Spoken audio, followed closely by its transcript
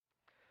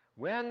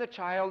When the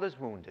child is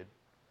wounded,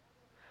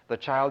 the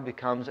child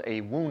becomes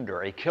a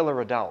wounder, a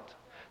killer adult.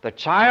 The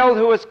child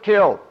who is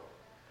killed,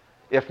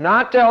 if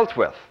not dealt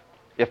with,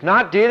 if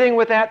not dealing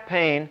with that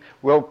pain,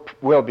 will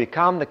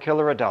become the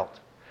killer adult.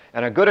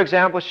 And a good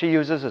example she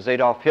uses is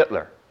Adolf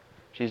Hitler.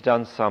 She's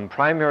done some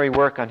primary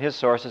work on his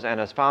sources and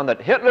has found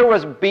that Hitler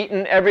was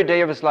beaten every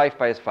day of his life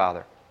by his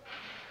father.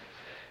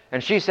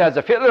 And she says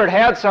if Hitler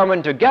had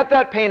someone to get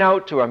that pain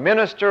out to a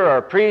minister or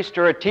a priest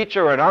or a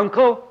teacher or an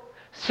uncle,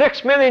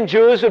 6 million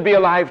Jews would be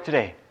alive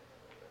today.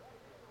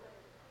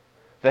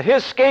 That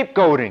his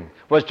scapegoating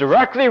was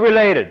directly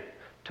related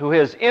to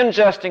his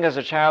ingesting as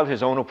a child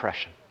his own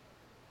oppression.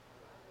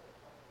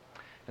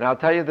 And I'll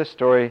tell you this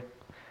story.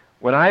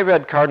 When I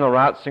read Cardinal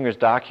Ratzinger's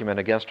document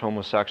against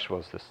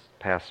homosexuals this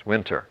past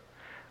winter,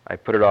 I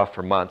put it off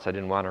for months. I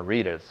didn't want to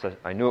read it. So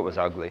I knew it was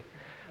ugly.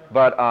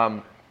 But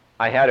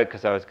I had it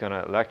because I was going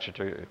to lecture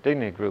to a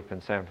dignity group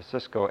in San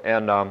Francisco.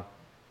 And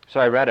so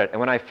I read it. And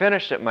when I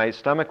finished it, my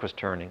stomach was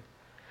turning.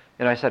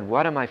 And I said,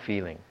 what am I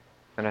feeling?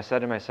 And I said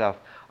to myself,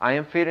 I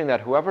am feeling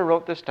that whoever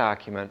wrote this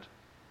document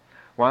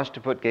wants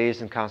to put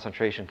gays in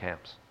concentration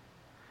camps.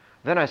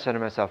 Then I said to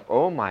myself,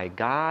 oh my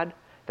God,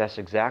 that's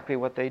exactly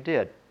what they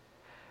did.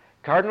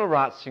 Cardinal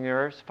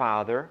Ratzinger's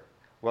father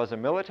was a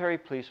military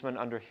policeman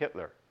under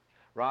Hitler.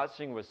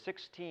 Ratzinger was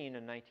 16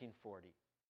 in 1940.